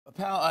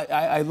Pal,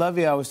 I love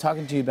you. I was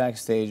talking to you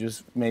backstage. It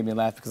was made me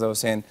laugh because I was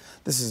saying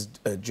this is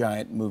a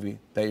giant movie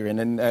that you're in,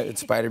 and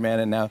it's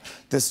Spider-Man, and now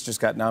this just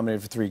got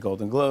nominated for 3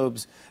 Golden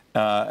Globes,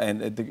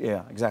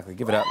 yeah, exactly.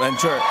 Give it up. And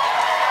sure,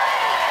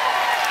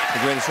 The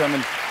Greatest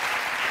Showman.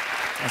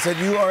 I said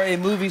you are a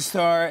movie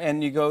star,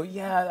 and you go,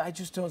 yeah. I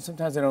just don't.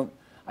 Sometimes I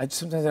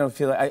don't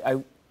feel like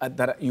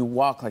that you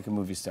walk like a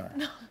movie star.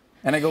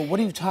 And I go, what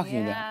are you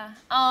talking about?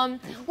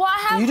 Well,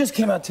 I have... You just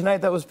came out tonight.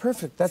 That was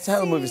perfect. That's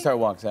how a movie star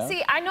walks out.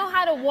 See, I know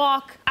how to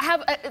walk. I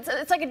have...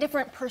 It's like a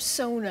different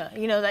persona,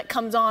 you know, that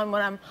comes on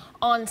when I'm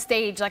on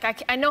stage.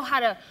 Like, I know how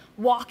to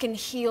walk in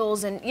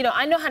heels and, you know,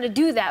 I know how to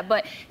do that.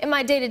 But in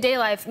my day-to-day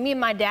life, me and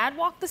my dad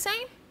walk the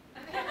same.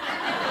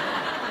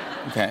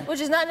 Okay. Which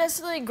is not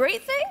necessarily a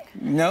great thing.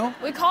 No?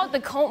 We call it the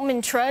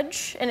Coleman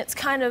trudge, and it's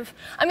kind of...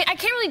 I mean, I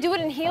can't really do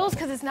it in heels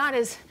because it's not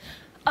as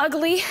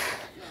ugly.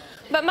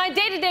 But my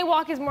day-to-day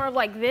walk is more of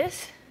like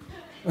this.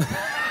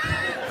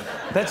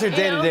 That's your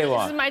day-to-day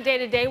walk? This is my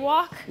day-to-day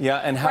walk. Yeah,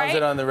 and how's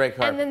it on the red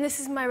carpet? And then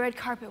this is my red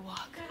carpet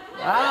walk.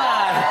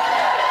 Ah!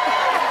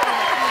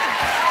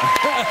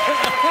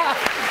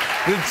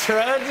 The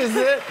trudge, is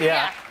it?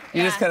 Yeah.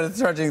 You're just kind of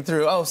trudging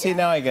through. Oh, see,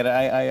 now I get it.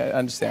 I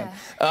understand.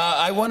 Yeah.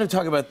 I want to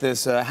talk about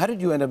this. How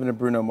did you end up in a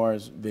Bruno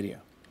Mars video?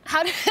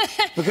 How did...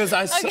 Because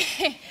I saw...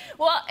 Okay.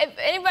 Well, if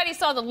anybody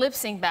saw the lip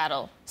sync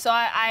battle, so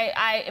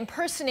I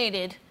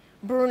impersonated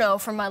Bruno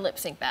from my lip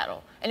sync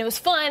battle, and it was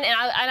fun, and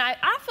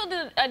I feel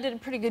that I did a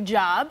pretty good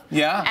job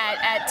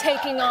at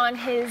taking on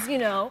his, you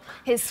know,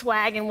 his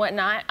swag and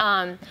whatnot.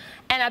 And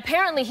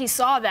apparently he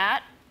saw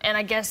that, and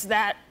I guess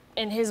that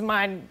in his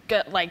mind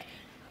got like,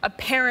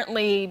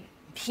 apparently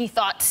he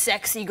thought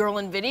sexy girl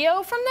in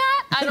video from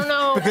that. I don't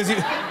know. Because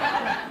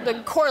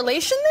the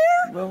correlation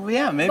there? Well,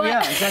 yeah, maybe, yeah,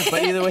 exactly.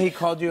 But either way, he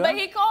called you up? But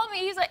he called me.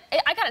 He's like,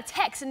 I got a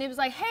text, and he was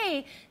like,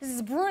 hey, this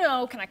is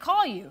Bruno. Can I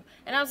call you?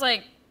 And I was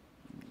like,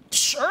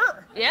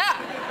 sure, yeah,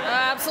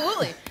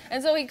 absolutely.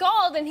 And so he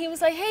called, and he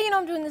was like, hey, you know,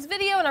 I'm doing this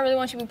video, and I really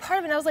want you to be part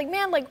of it. And I was like,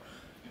 man, like,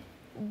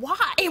 why?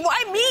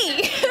 Why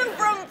me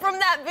from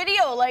that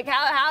video? Like,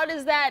 how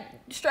does that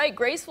strike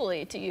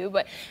gracefully to you?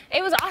 But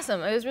it was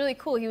awesome. It was really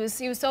cool. He was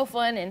so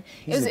fun, and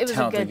it was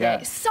a good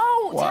day. So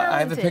talented. I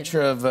have a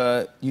picture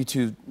of you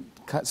two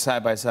cut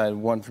side by side.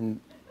 One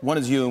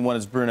is you and one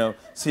is Bruno.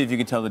 See if you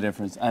can tell the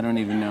difference. I don't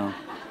even know.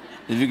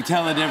 If you can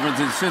tell the difference,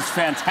 it's just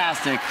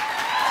fantastic.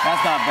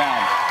 That's not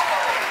bad.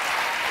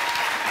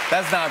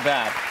 That's not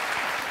bad.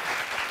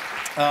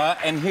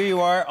 And here you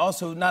are.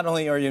 Also, not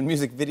only are you in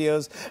music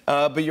videos,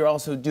 but you're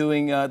also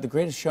doing The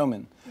Greatest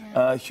Showman.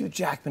 Yeah. Hugh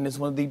Jackman is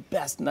one of the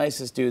best,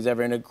 nicest dudes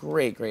ever, and a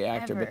great, great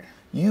actor. But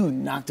you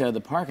knocked it out of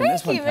the park on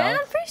this one, pal. Thank you, man.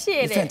 I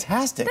appreciate it.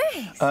 Fantastic.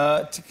 Thanks.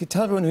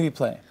 Tell everyone who you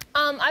play.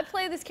 I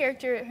play this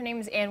character. Her name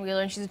is Ann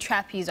Wheeler, and she's a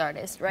trapeze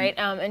artist, right?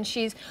 And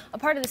she's a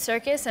part of the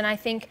circus, and I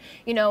think,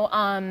 you know,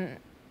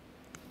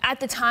 at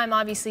the time,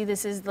 obviously,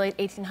 this is the late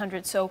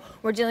 1800s, so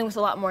we're dealing with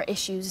a lot more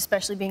issues,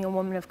 especially being a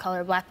woman of color,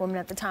 a black woman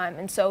at the time.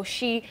 And so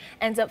she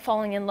ends up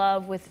falling in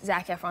love with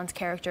Zac Efron's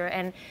character,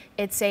 and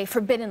it's a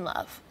forbidden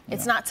love. Yeah.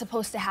 It's not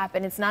supposed to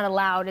happen. It's not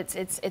allowed.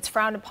 It's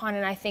frowned upon,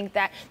 and I think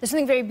that there's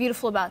something very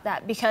beautiful about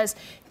that, because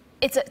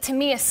it's, to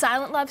me, a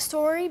silent love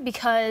story,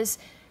 because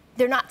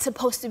they're not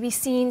supposed to be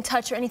seen,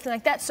 touched, or anything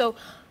like that. So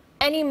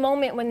any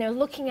moment when they're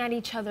looking at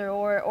each other,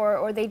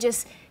 or they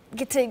just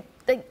get to,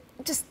 like,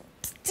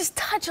 just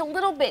touch a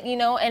little bit, you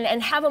know,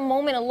 and have a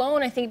moment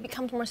alone, I think it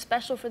becomes more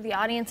special for the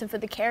audience and for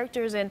the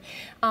characters, and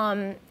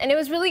it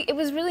was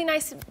really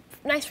nice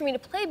for me to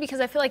play, because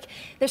I feel like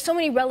there's so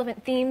many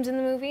relevant themes in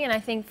the movie, and I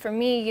think for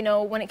me, you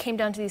know, when it came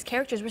down to these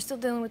characters, we're still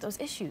dealing with those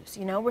issues,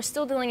 you know, we're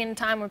still dealing in a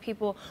time where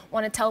people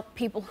want to tell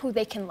people who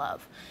they can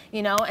love,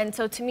 you know, and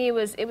so to me it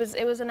was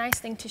a nice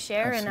thing to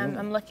share. Absolutely. And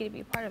I'm lucky to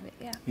be a part of it.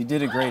 Yeah. You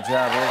did a great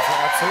job.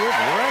 Absolutely,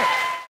 you're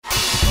right.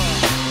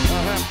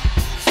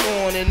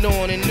 On and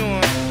on and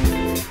on.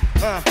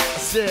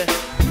 That's it.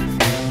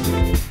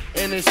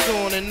 And it's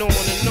on and on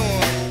and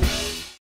on.